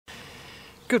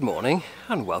Good morning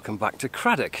and welcome back to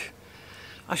Cradoc.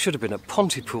 I should have been at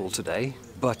Pontypool today,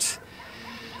 but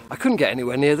I couldn't get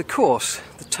anywhere near the course.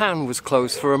 The town was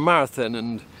closed for a marathon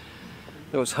and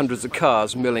there was hundreds of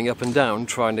cars milling up and down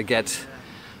trying to get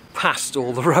past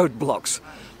all the roadblocks.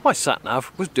 My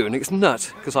sat-nav was doing its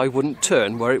nut because I wouldn't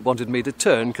turn where it wanted me to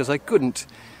turn because I couldn't.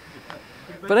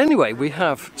 But anyway, we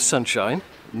have sunshine,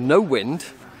 no wind,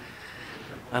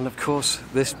 and of course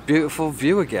this beautiful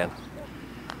view again.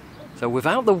 So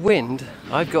without the wind,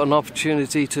 I've got an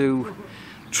opportunity to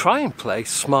try and play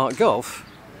smart golf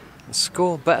and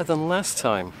score better than last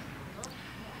time.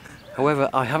 However,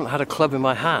 I haven't had a club in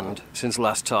my hand since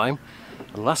last time,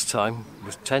 and last time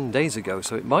was 10 days ago,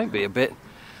 so it might be a bit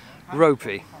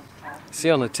ropey. See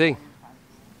you on the tee.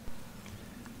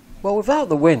 Well, without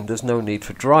the wind, there's no need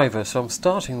for driver, so I'm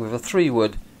starting with a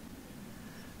 3-wood.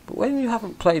 But when you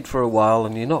haven't played for a while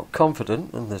and you're not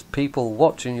confident, and there's people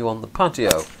watching you on the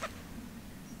patio,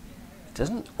 it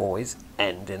doesn't always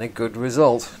end in a good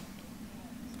result.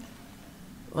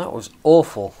 That was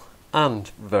awful and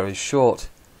very short.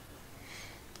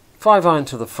 5-iron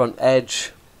to the front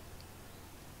edge.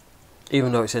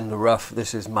 Even though it's in the rough,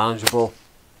 this is manageable.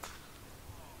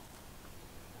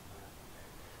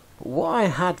 But what I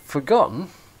had forgotten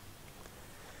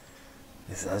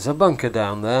is there's a bunker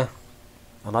down there,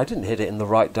 and I didn't hit it in the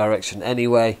right direction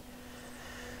anyway.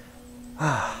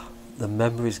 The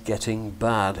memory's getting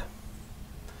bad.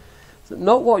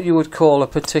 Not what you would call a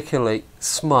particularly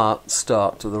smart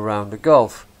start to the round of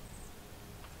golf.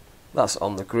 That's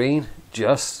on the green,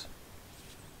 just.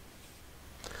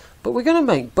 But we're going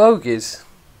to make bogeys,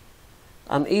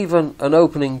 and even an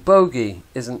opening bogey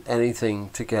isn't anything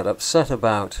to get upset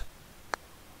about.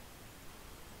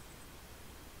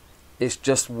 It's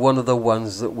just one of the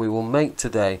ones that we will make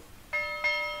today.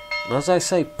 And as I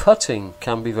say, putting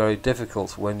can be very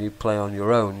difficult when you play on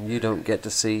your own. You don't get to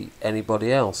see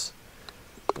anybody else.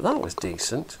 But that was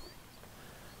decent.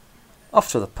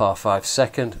 Off to the par 5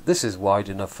 second. This is wide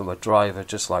enough for my driver,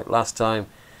 just like last time.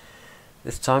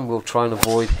 This time we'll try and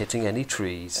avoid hitting any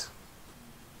trees.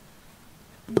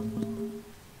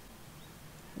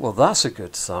 Well, that's a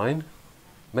good sign.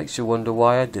 Makes you wonder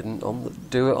why I didn't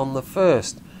do it on the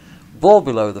first. Ball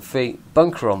below the feet,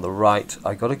 bunker on the right.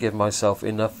 I got to give myself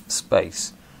enough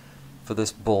space for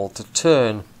this ball to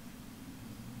turn.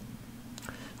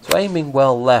 So aiming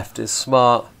well left is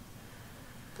smart.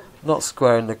 Not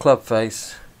squaring the club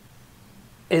face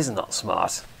is not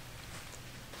smart.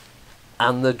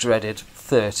 And the dreaded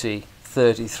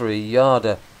 33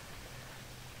 yarder.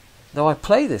 Now I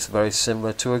play this very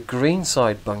similar to a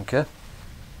greenside bunker,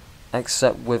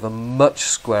 except with a much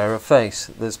squarer face.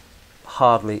 There's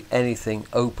hardly anything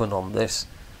open on this.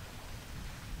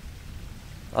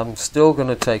 I'm still going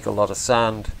to take a lot of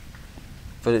sand,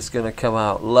 but it's going to come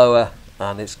out lower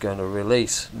and it's going to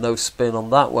release. No spin on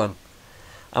that one.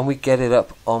 And we get it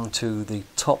up onto the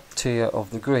top tier of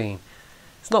the green.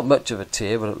 It's not much of a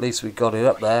tier, but at least we got it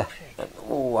up there. And,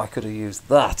 oh, I could have used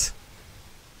that.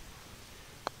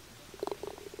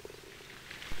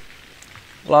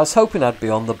 Well, I was hoping I'd be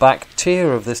on the back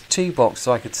tier of this tee box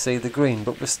so I could see the green,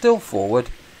 but we're still forward.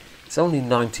 It's only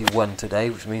 91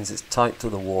 today, which means it's tight to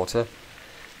the water.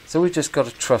 So we've just got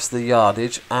to trust the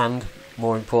yardage and,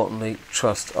 more importantly,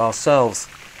 trust ourselves.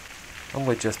 And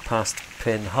we're just past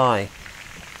pin high.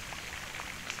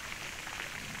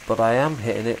 But I am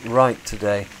hitting it right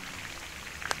today.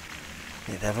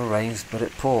 It never rains, but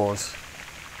it pours.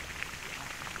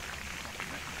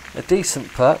 A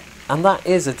decent putt, and that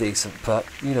is a decent putt.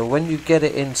 You know, when you get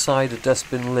it inside a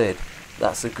dustbin lid,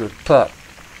 that's a good putt.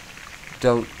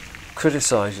 Don't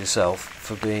criticise yourself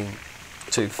for being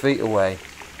 2 feet away.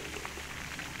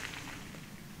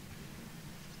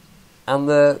 And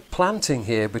the planting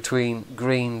here between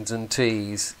greens and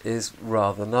tees is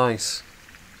rather nice.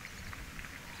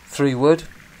 3-wood,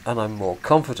 and I'm more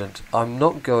confident. I'm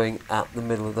not going at the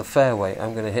middle of the fairway.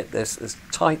 I'm going to hit this as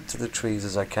tight to the trees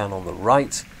as I can on the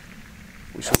right,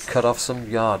 which will cut off some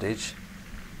yardage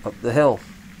up the hill.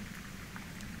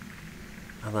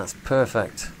 And that's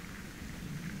perfect.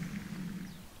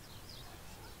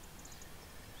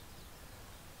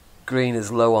 Green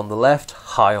is low on the left,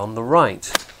 high on the right.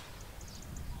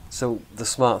 So the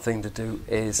smart thing to do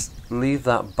is leave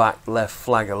that back left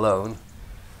flag alone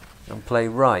and play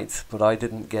right, but I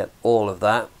didn't get all of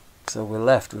that, so we're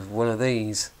left with one of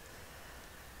these,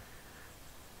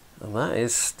 and that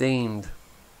is steamed.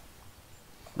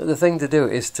 But the thing to do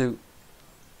is to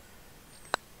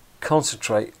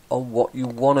concentrate on what you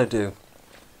want to do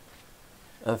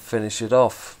and finish it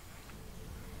off.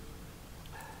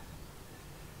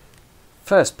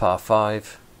 First par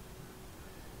 5,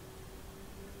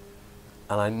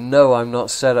 and I know I'm not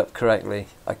set up correctly.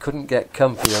 I couldn't get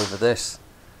comfy over this,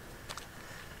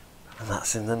 and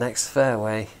that's in the next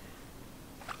fairway.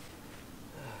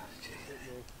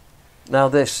 Now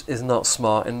this is not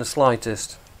smart in the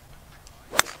slightest.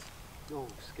 Oh,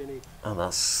 skinny. And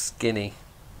that's skinny.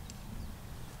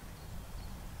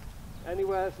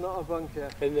 Anywhere it's not a bunker.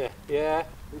 In there, yeah.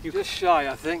 It's just shy,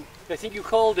 I think. I think you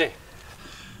called it.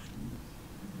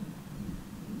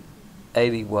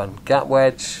 81. Gap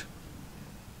wedge.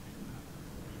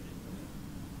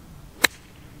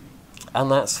 And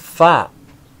that's fat.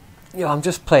 You know, I'm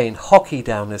just playing hockey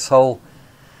down this hole,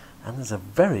 and there's a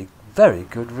very, very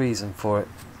good reason for it.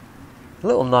 A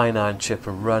little 9-iron chip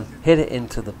and run, hit it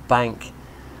into the bank,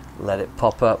 let it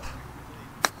pop up.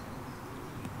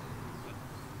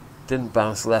 Didn't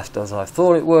bounce left as I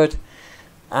thought it would,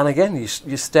 and again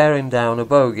you're staring down a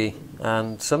bogey,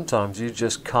 and sometimes you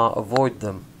just can't avoid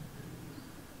them.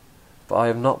 But I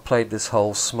have not played this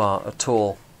hole smart at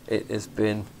all. It has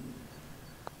been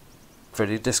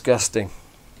pretty disgusting.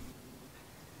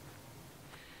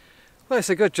 Well, it's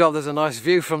a good job there's a nice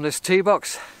view from this tee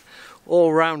box.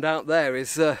 All round out there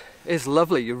is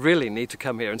lovely. You really need to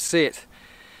come here and see it.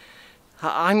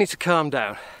 I need to calm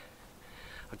down.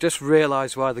 I've just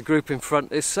realised why the group in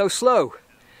front is so slow.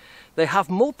 They have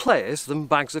more players than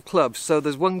bags of clubs, so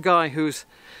there's one guy who's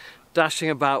dashing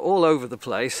about all over the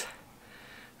place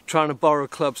trying to borrow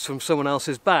clubs from someone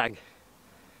else's bag,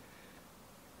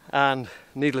 and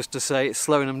needless to say it's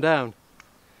slowing them down.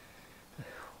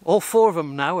 All four of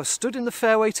them now are stood in the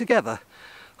fairway together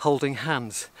holding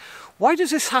hands. Why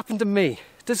does this happen to me?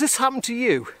 Does this happen to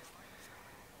you?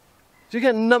 Do you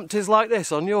get numpties like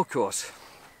this on your course?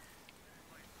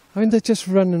 I mean, they're just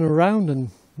running around and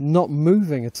not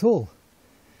moving at all.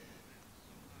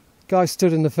 Guy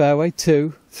stood in the fairway,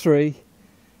 2, 3,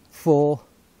 4.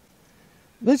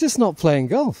 They're just not playing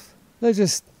golf. They're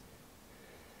just...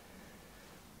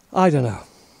 I don't know.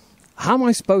 How am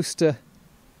I supposed to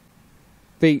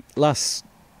beat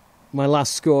my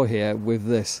last score here with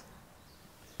this?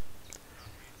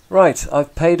 Right,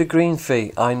 I've paid a green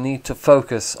fee. I need to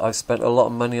focus. I've spent a lot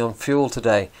of money on fuel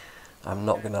today. I'm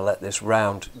not going to let this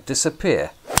round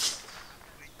disappear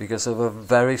because of a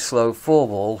very slow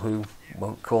 4-ball who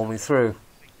won't call me through.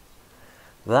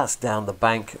 That's down the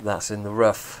bank, that's in the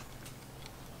rough.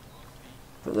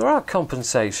 But there are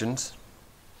compensations.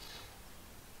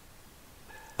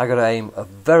 I got to aim a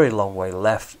very long way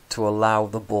left to allow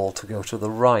the ball to go to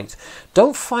the right.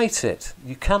 Don't fight it.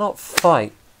 You cannot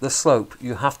fight the slope.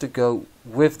 You have to go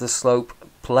with the slope,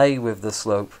 play with the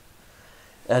slope,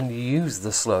 and use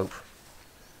the slope.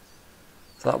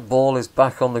 So that ball is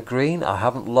back on the green. I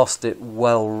haven't lost it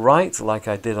well right like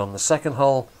I did on the second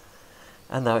hole,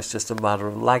 and now it's just a matter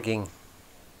of lagging.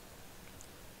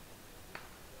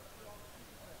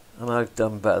 And I've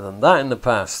done better than that in the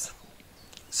past.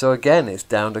 So again, it's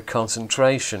down to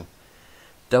concentration.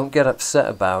 Don't get upset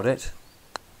about it.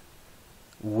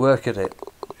 Work at it.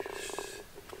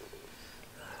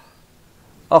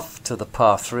 Off to the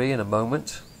par 3 in a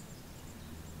moment.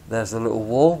 There's the little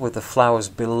wall with the flowers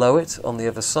below it on the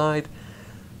other side.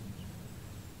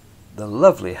 The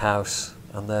lovely house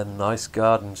and then nice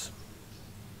gardens.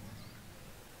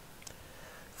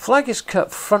 Flag is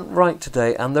cut front right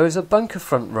today, and there is a bunker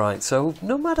front right, so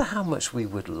no matter how much we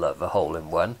would love a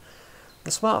hole-in-one,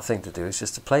 the smart thing to do is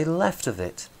just to play left of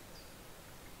it.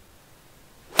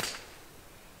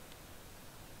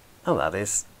 And that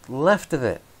is left of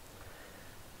it.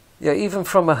 Yeah, even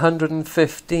from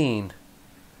 115,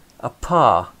 a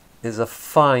par is a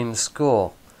fine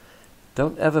score.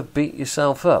 Don't ever beat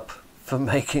yourself up for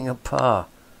making a par.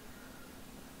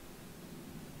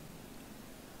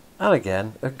 And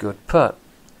again, a good putt.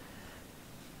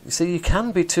 You see, you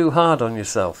can be too hard on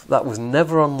yourself. That was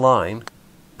never on line,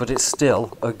 but it's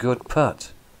still a good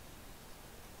putt.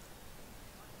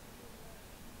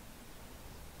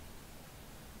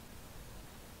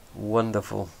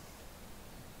 Wonderful.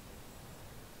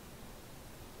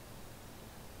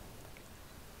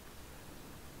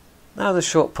 Now the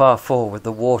short par 4 with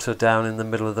the water down in the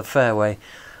middle of the fairway.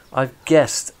 I've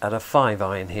guessed at a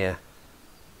 5-iron here,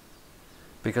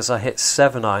 because I hit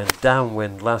 7-iron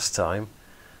downwind last time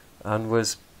and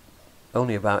was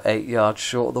only about 8 yards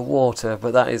short of the water,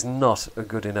 but that is not a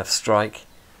good enough strike.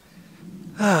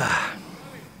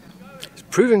 It's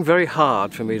proving very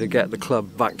hard for me to get the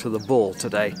club back to the ball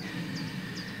today.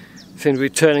 Seem to be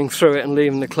turning through it and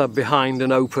leaving the club behind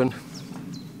and open.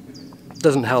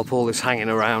 Doesn't help all this hanging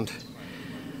around,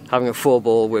 having a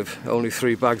 4-ball with only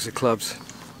 3 bags of clubs.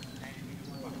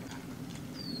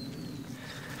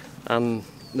 And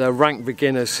they're rank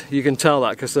beginners. You can tell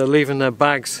that because they're leaving their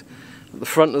bags at the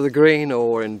front of the green,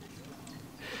 or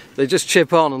they just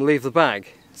chip on and leave the bag.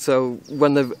 So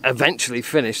when they've eventually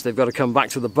finished, they've got to come back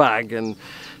to the bag and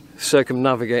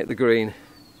circumnavigate the green.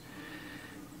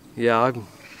 Yeah,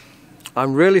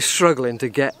 I'm really struggling to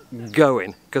get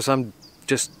going because I'm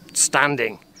just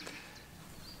standing.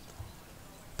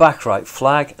 Back right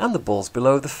flag and the ball's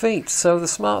below the feet, so the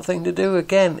smart thing to do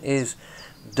again is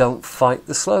don't fight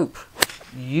the slope.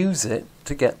 Use it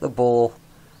to get the ball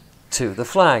to the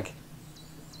flag.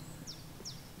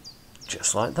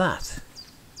 Just like that.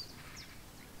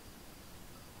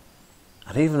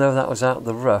 And even though that was out of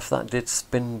the rough, that did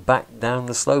spin back down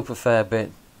the slope a fair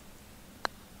bit.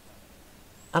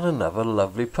 And another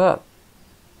lovely putt.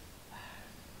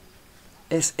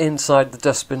 It's inside the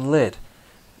dustbin lid,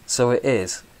 so it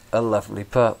is a lovely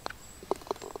putt.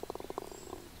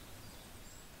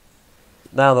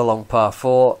 Now the long par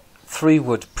 4. 3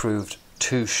 wood proved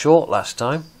too short last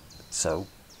time, so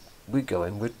we go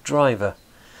in with driver.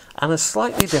 And a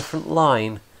slightly different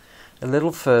line, a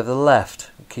little further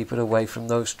left. Keep it away from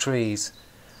those trees.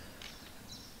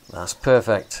 That's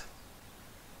perfect.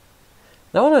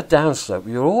 Now on a downslope,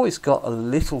 you've always got a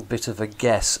little bit of a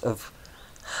guess of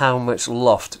how much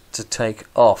loft to take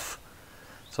off.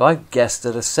 So I guessed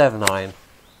at a 7-iron.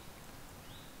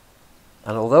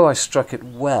 And although I struck it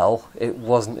well, it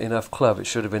wasn't enough club. It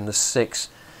should have been the 6,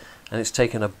 and it's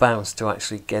taken a bounce to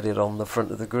actually get it on the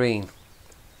front of the green.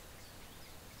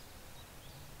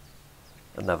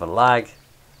 Another lag.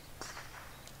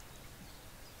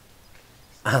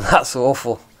 And that's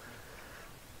awful.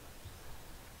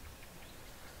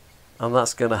 And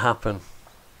that's going to happen.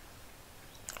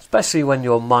 Especially when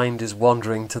your mind is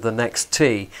wandering to the next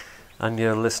tee and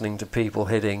you're listening to people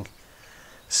hitting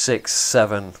 6,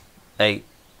 7, 8,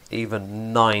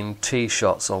 even 9 tee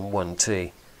shots on one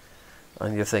tee.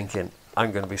 And you're thinking,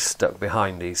 I'm going to be stuck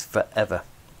behind these forever.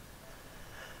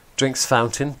 Drinks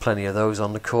fountain, plenty of those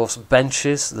on the course.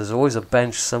 Benches, there's always a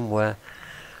bench somewhere.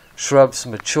 Shrubs,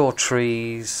 mature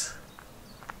trees.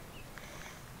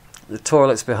 The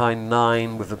toilet's behind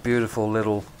 9 with a beautiful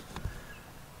little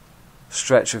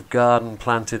stretch of garden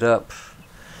planted up.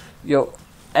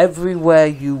 Everywhere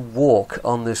you walk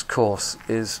on this course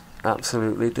is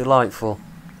absolutely delightful.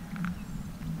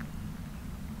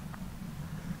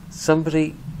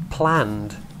 Somebody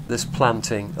planned this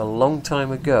planting a long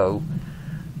time ago,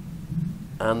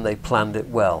 and they planned it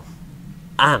well,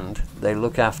 and they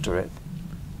look after it.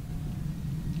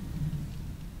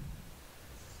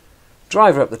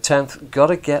 Driver up the 10th, got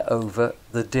to get over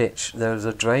the ditch. There's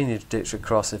a drainage ditch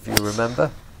across, if you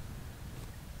remember.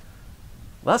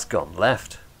 That's gone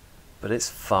left, but it's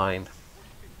fine.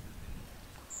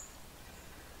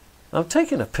 I'm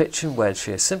taking a pitching wedge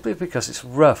here simply because it's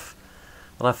rough,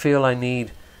 and I feel I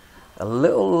need a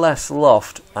little less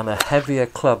loft and a heavier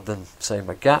club than, say,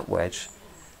 my gap wedge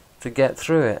to get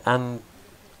through it, and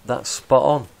that's spot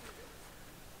on.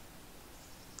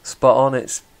 Spot on,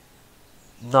 it's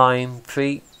 9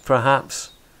 feet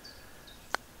perhaps,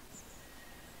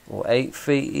 or 8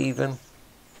 feet even.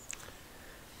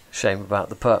 Shame about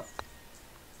the putt.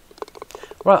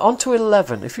 Right, on to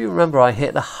 11. If you remember, I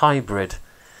hit a hybrid.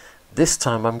 This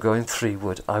time I'm going 3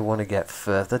 wood. I want to get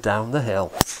further down the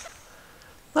hill.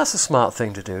 That's a smart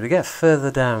thing to do, to get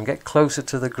further down, get closer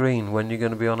to the green when you're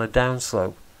going to be on a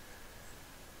downslope.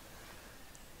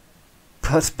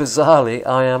 But bizarrely,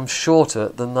 I am shorter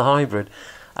than the hybrid.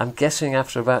 I'm guessing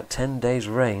after about 10 days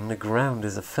rain, the ground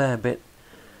is a fair bit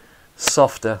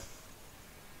softer.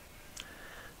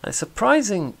 It's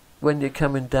surprising when you're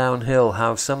coming downhill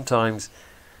how sometimes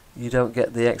you don't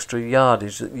get the extra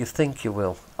yardage that you think you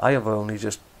will. I have only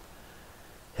just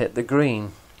hit the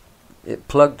green. It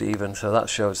plugged even, so that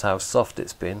shows how soft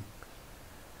it's been.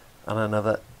 And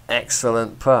another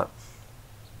excellent putt.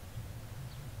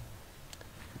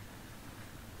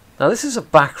 Now this is a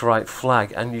back right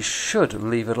flag, and you should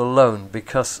leave it alone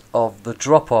because of the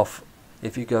drop off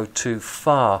if you go too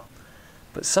far.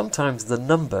 But sometimes the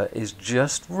number is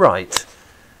just right,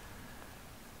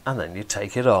 and then you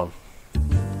take it on.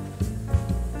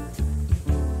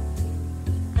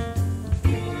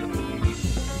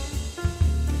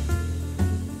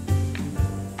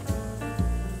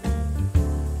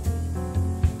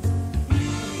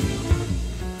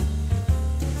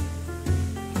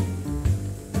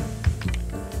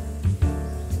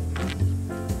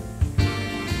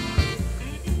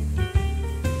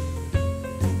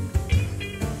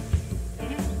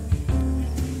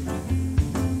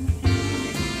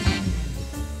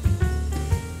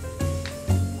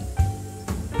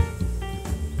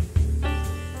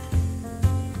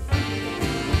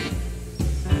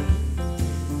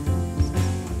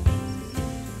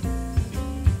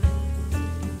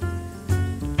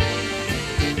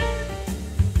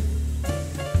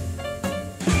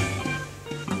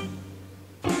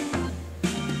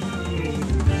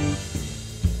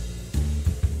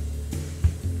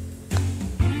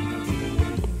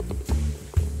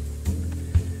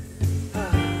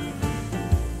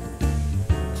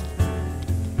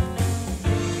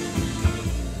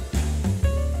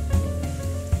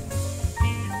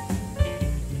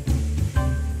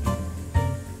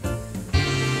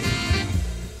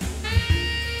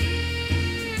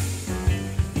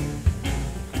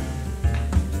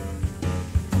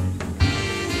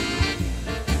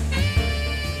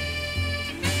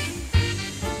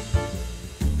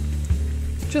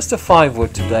 just a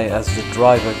 5-wood today as the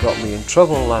driver got me in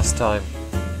trouble last time.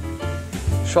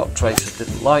 Shot tracer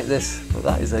didn't like this, but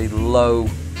that is a low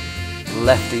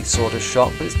lefty sort of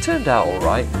shot, but it's turned out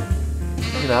alright.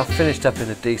 You know, I've finished up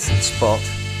in a decent spot.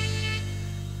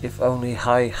 If only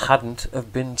I hadn't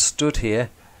have been stood here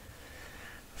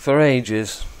for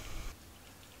ages.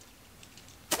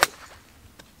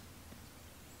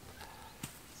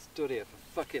 Stood here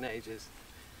for fucking ages.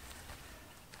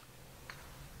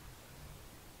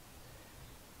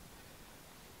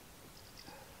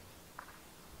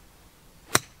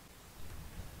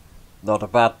 Not a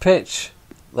bad pitch.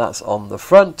 That's on the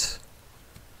front.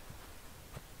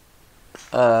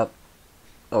 Oh,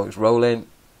 it's rolling.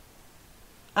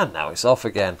 And now it's off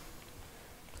again.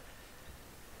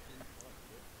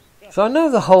 So I know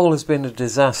the hole has been a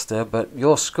disaster, but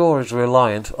your score is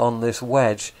reliant on this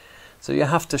wedge. So you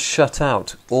have to shut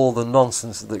out all the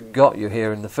nonsense that got you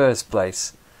here in the first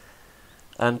place.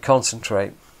 And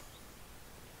concentrate.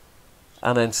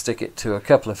 And then stick it to a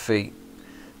couple of feet.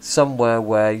 Somewhere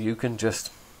where you can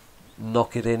just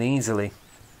knock it in easily.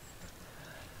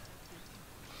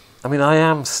 I mean, I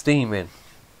am steaming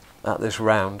at this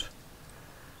round.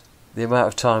 The amount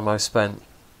of time I've spent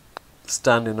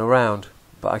standing around,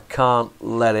 but I can't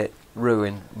let it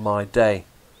ruin my day.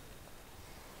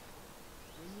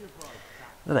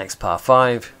 The next par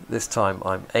 5, this time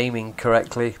I'm aiming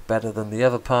correctly, better than the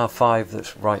other par 5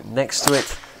 that's right next to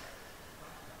it.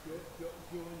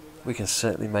 We can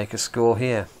certainly make a score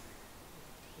here.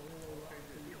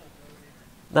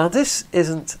 Now this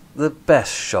isn't the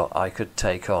best shot I could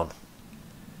take on,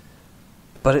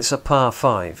 but it's a par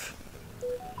 5,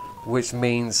 which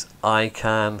means I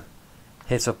can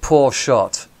hit a poor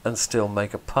shot and still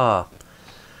make a par.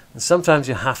 And sometimes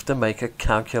you have to make a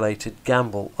calculated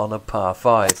gamble on a par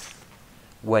 5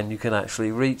 when you can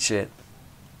actually reach it.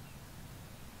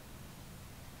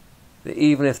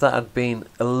 Even if that had been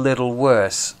a little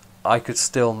worse, I could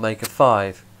still make a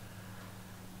 5.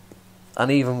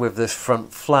 And even with this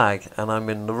front flag and I'm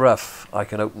in the rough, I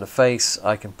can open the face,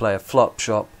 I can play a flop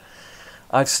shot.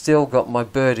 I've still got my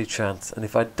birdie chance, and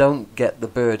if I don't get the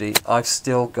birdie, I've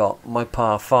still got my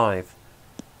par 5.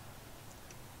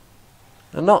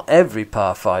 And not every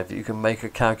par 5 you can make a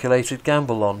calculated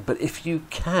gamble on, but if you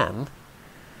can,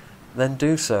 then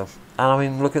do so. And I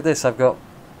mean, look at this, I've got,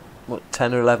 what,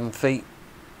 10 or 11 feet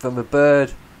from a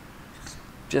bird,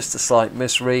 just a slight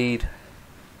misread.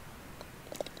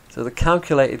 So the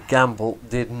calculated gamble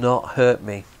did not hurt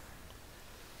me.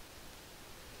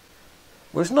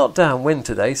 Well, it's not downwind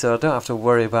today, so I don't have to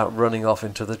worry about running off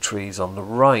into the trees on the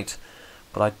right.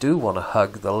 But I do want to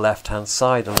hug the left-hand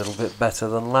side a little bit better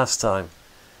than last time.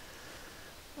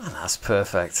 And that's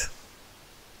perfect.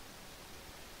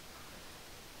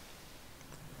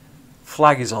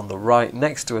 Flag is on the right,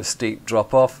 next to a steep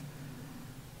drop-off.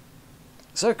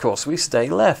 So of course we stay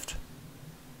left.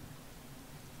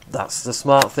 That's the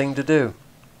smart thing to do.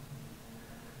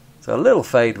 So a little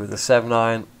fade with the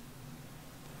 7-iron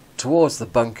towards the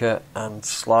bunker and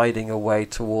sliding away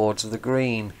towards the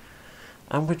green,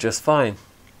 and we're just fine.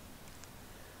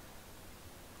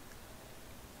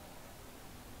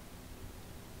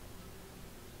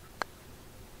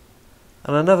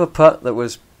 And another putt that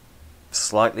was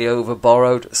slightly over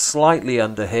borrowed, slightly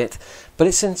under hit, but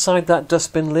it's inside that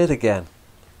dustbin lid again.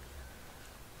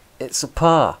 It's a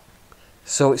par.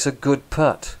 So it's a good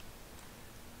putt.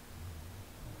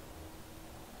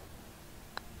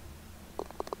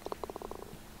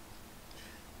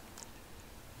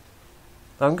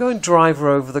 I'm going driver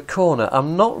over the corner.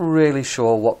 I'm not really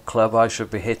sure what club I should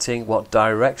be hitting, what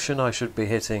direction I should be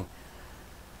hitting.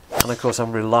 And of course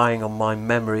I'm relying on my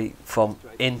memory from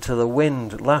into the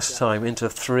wind last time, into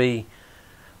 3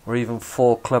 or even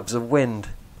 4 clubs of wind.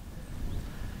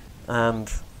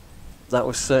 And that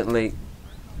was certainly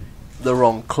the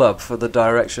wrong club for the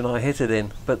direction I hit it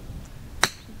in, but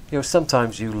you know,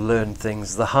 sometimes you learn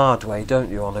things the hard way,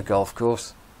 don't you, on a golf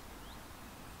course?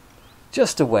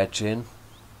 Just a wedge in.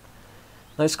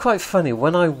 Now it's quite funny,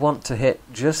 when I want to hit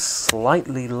just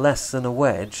slightly less than a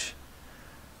wedge,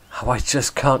 how I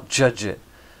just can't judge it.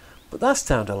 But that's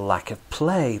down to lack of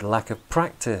play, lack of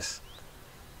practice.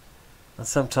 And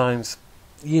sometimes,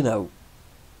 you know,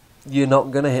 you're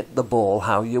not going to hit the ball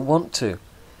how you want to.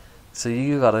 So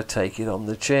you got to take it on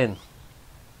the chin.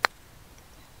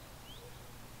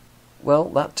 Well,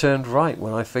 that turned right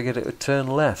when I figured it would turn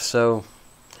left, so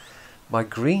my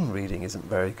green reading isn't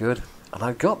very good. And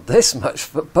I got this much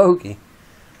for bogey.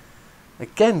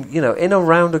 Again, you know, in a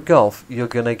round of golf, you're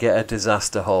going to get a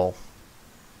disaster hole.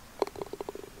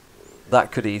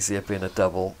 That could easily have been a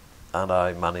double, and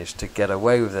I managed to get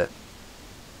away with it.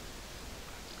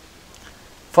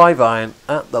 5-iron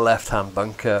at the left-hand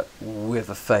bunker with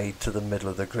a fade to the middle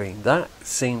of the green. That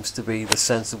seems to be the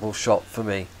sensible shot for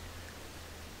me.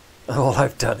 All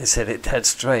I've done is hit it dead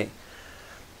straight.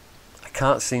 I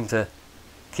can't seem to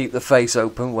keep the face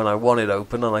open when I want it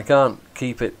open, and I can't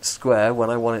keep it square when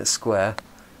I want it square.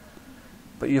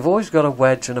 But you've always got a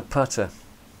wedge and a putter.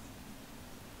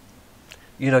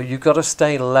 You know, you've got to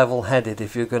stay level-headed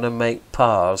if you're going to make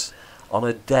pars on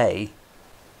a day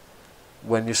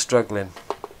when you're struggling.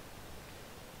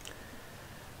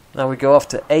 Now we go off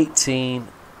to 18.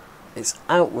 It's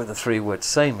out with a 3-wood,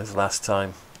 same as last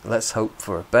time. Let's hope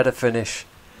for a better finish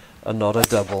and not a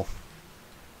double.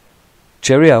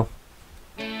 Cheerio.